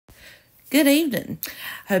Good evening.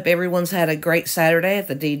 Hope everyone's had a great Saturday at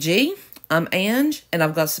the DG. I'm Ange, and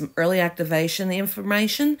I've got some early activation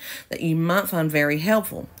information that you might find very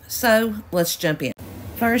helpful. So let's jump in.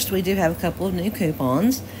 First, we do have a couple of new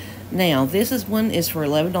coupons. Now, this one is for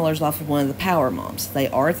 $11 off of one of the Power Moms. They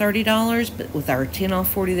are $30, but with our 10 off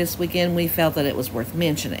 40 this weekend, we felt that it was worth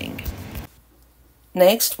mentioning.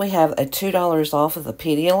 Next, we have a $2 off of the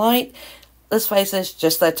Pedialyte. Let's face it, it's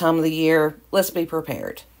just that time of the year. Let's be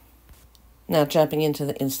prepared. Now, jumping into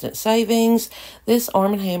the instant savings, this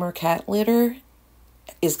Arm & Hammer cat litter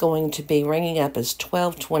is going to be ringing up as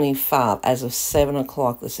 $12.25 as of 7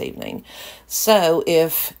 o'clock this evening. So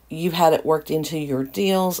if you had it worked into your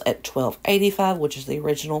deals at $12.85, which is the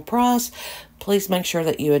original price, please make sure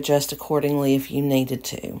that you adjust accordingly if you needed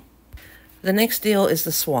to. The next deal is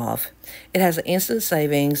the Suave. It has an instant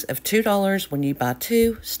savings of $2 when you buy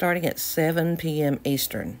two, starting at 7 p.m.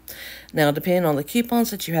 Eastern. Now, depending on the coupons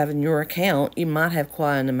that you have in your account, you might have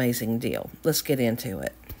quite an amazing deal. Let's get into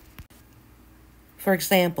it. For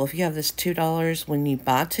example, if you have this $2 when you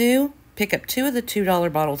buy two, pick up two of the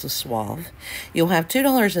 $2 bottles of Suave. You'll have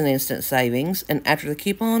 $2 in instant savings, and after the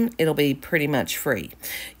coupon, it'll be pretty much free.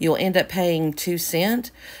 You'll end up paying 2 cents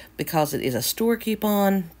because it is a store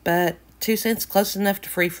coupon, but 2 cents close enough to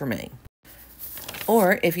free for me.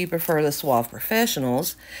 Or if you prefer the Suave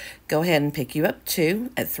Professionals, go ahead and pick you up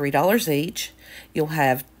two at $3 each. You'll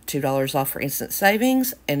have $2 off for instant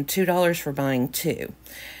savings and $2 for buying two.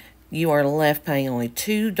 You are left paying only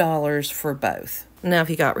 $2 for both. Now,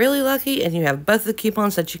 if you got really lucky and you have both the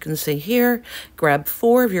coupons that you can see here, grab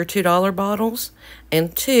 4 of your $2 bottles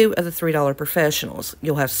and 2 of the $3 Professionals.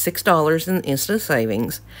 You'll have $6 in instant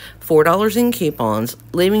savings, $4 in coupons,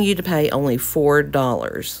 leaving you to pay only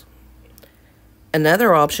 $4.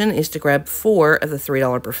 Another option is to grab 4 of the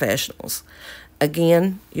 $3 Professionals.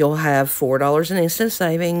 Again, you'll have $4 in instant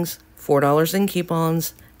savings, $4 in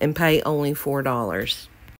coupons, and pay only $4.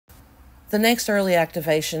 The next early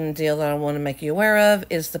activation deal that I want to make you aware of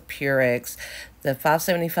is the Purex. The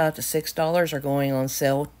 $5.75 to $6 are going on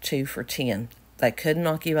sale 2 for $10. That could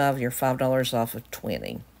knock you out of your $5 off of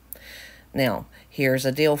 $20. Now, here's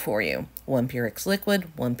a deal for you. 1 Purex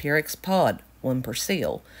liquid, 1 Purex pod, 1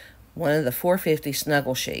 Persil, 1 of the 450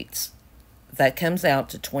 Snuggle Sheets. That comes out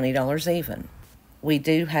to $20 even. We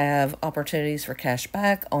do have opportunities for cash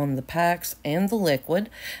back on the packs and the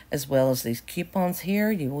liquid, as well as these coupons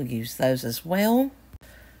here. You will use those as well.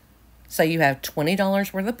 So you have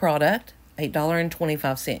 $20 worth of product,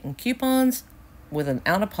 $8.25 in coupons, with an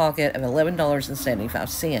out-of-pocket of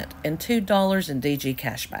 $11.75 and $2 in DG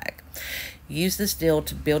cashback. Use this deal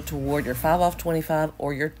to build toward your 5 off 25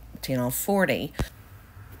 or your 10 off 40.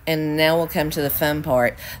 And now we'll come to the fun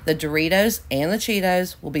part. The Doritos and the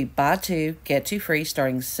Cheetos will be buy 2, get 2 free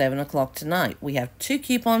starting 7 o'clock tonight. We have 2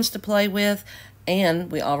 coupons to play with,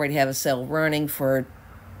 and we already have a sale running for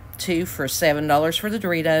 2 for $7 for the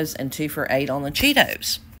Doritos and 2 for $8 on the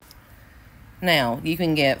Cheetos. Now, you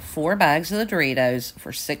can get 4 bags of the Doritos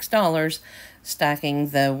for $6, stacking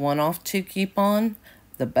the 1 off 2 coupon,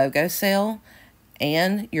 the BOGO sale,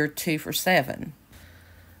 and your 2 for $7.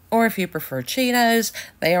 Or if you prefer Cheetos,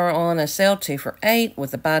 they are on a sale 2 for $8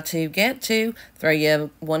 with a buy 2, get 2. Throw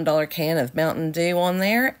you a $1 can of Mountain Dew on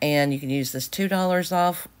there, and you can use this $2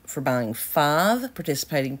 off for buying 5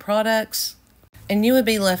 participating products, and you would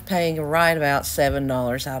be left paying right about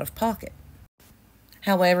 $7 out of pocket.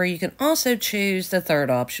 However, you can also choose the third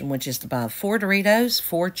option, which is to buy 4 Doritos,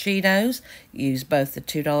 4 Cheetos, use both the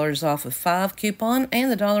 $2 off of 5 coupon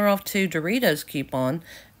and the $1 off 2 Doritos coupon,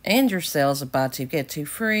 and your sales of buy 2, get 2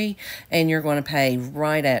 free, and you're going to pay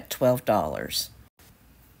right at $12.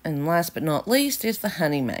 And last but not least is the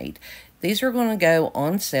Honey Maid. These are going to go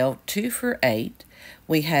on sale 2 for $8.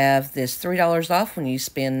 We have this $3 off when you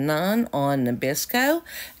spend 9 on Nabisco,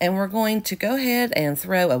 and we're going to go ahead and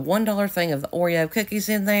throw a $1 thing of the Oreo cookies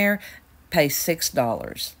in there, pay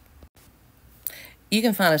 $6. You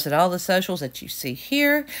can find us at all the socials that you see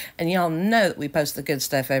here, and y'all know that we post the good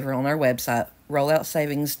stuff over on our website,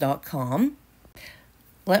 rolloutsavings.com.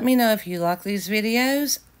 Let me know if you like these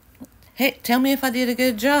videos. Heck, tell me if I did a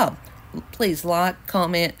good job. Please like,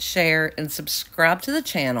 comment, share, and subscribe to the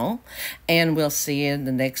channel, and we'll see you in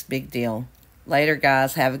the next big deal. Later,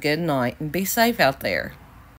 guys. Have a good night, and be safe out there.